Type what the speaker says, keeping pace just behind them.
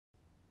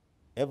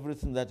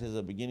Everything that has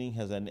a beginning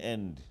has an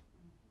end.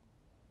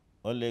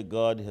 Only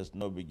God has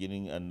no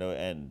beginning and no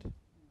end.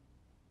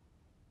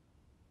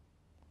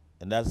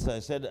 And as I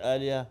said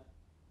earlier,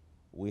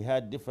 we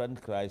had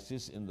different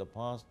crises in the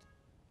past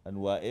and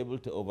were able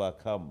to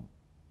overcome.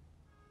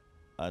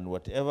 And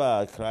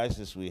whatever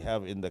crisis we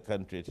have in the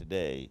country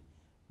today,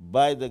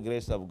 by the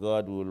grace of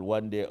God, we will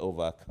one day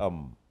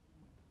overcome.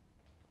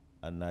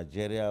 And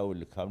Nigeria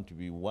will come to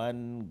be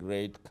one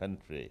great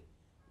country,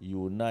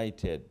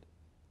 united,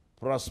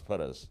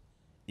 prosperous,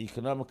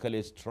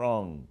 economically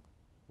strong,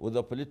 with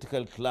a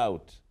political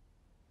clout.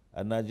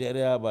 And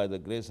Nigeria, by the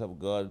grace of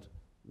God,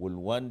 will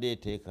one day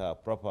take a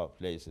proper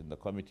place in the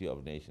Committee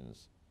of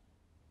Nations,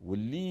 will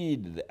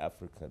lead the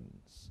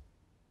Africans,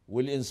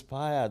 will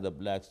inspire the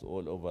blacks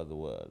all over the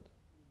world.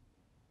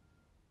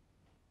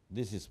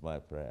 This is my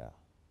prayer.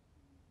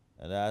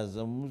 And as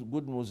a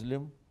good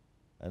Muslim,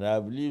 and I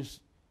believe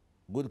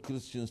good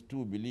Christians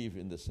too believe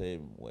in the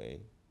same way,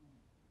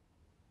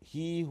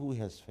 he who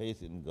has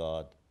faith in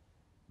God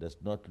does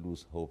not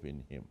lose hope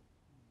in him.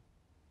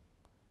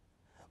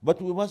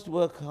 But we must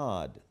work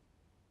hard.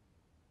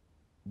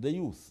 The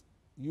youth,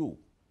 you,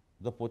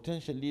 the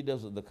potential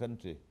leaders of the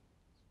country,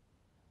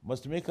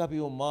 must make up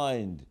your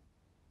mind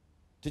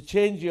to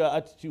change your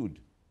attitude,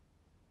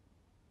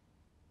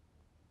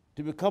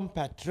 to become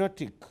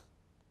patriotic,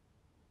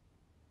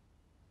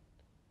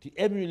 to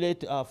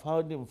emulate our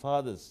founding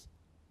fathers.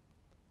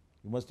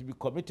 You must be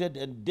committed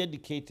and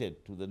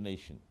dedicated to the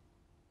nation.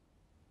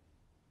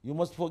 You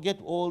must forget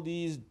all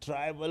these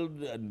tribal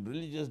and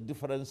religious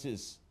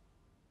differences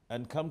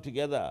and come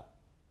together.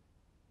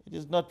 It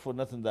is not for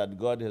nothing that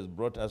God has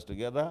brought us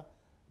together,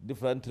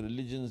 different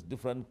religions,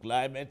 different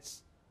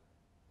climates,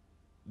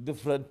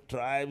 different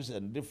tribes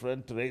and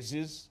different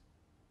races.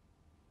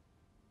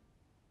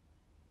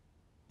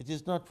 It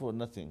is not for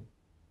nothing.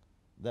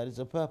 There is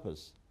a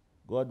purpose.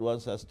 God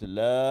wants us to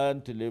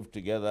learn to live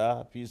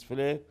together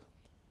peacefully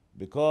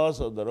because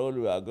of the role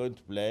we are going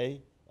to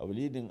play of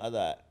leading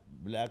other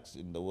blacks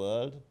in the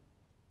world.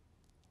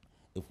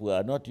 If we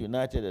are not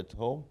united at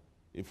home,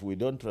 if we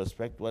don't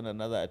respect one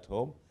another at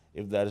home,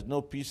 if there is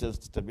no peace and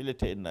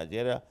stability in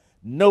Nigeria,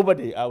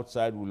 nobody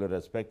outside will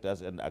respect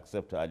us and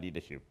accept our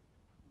leadership.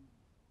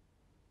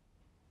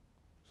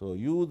 So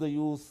you, the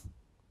youth,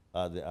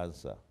 are the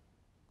answer.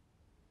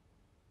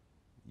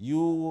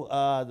 You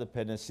are the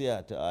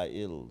panacea to our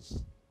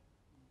ills.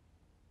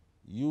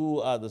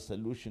 You are the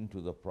solution to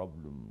the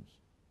problems.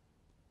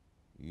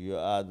 You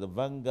are the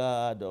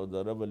vanguard of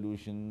the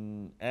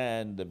revolution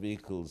and the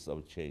vehicles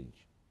of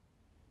change.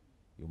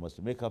 You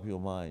must make up your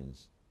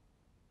minds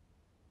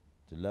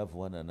to love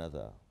one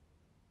another,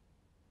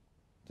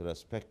 to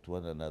respect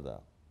one another,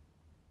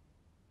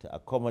 to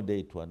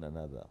accommodate one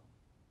another,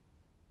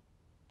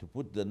 to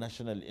put the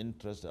national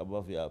interest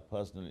above your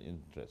personal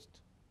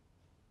interest,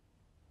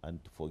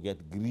 and to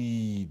forget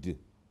greed,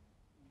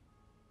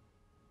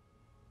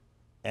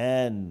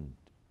 and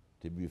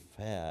to be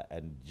fair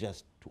and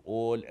just to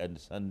all and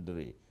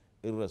sundry,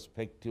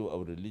 irrespective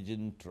of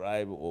religion,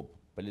 tribe, or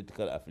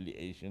political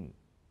affiliation.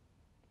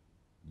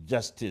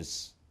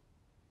 Justice.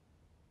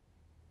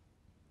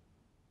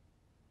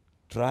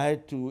 Try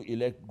to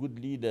elect good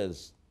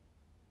leaders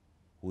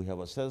who have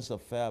a sense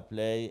of fair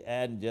play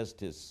and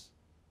justice.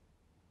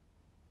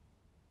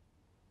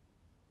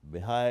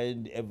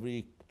 Behind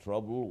every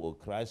trouble or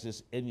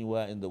crisis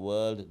anywhere in the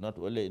world, not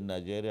only in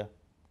Nigeria,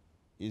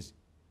 is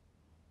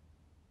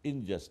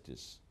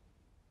injustice.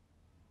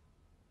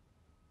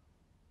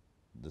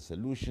 The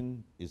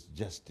solution is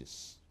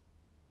justice.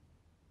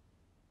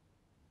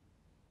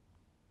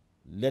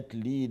 Let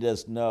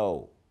leaders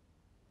know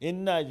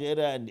in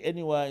Nigeria and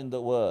anywhere in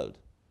the world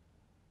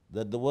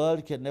that the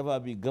world can never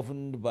be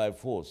governed by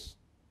force,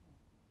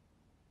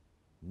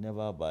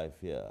 never by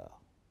fear,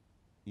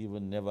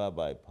 even never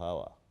by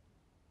power.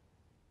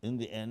 In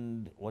the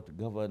end, what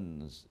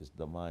governs is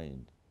the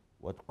mind.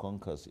 What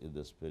conquers is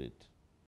the spirit.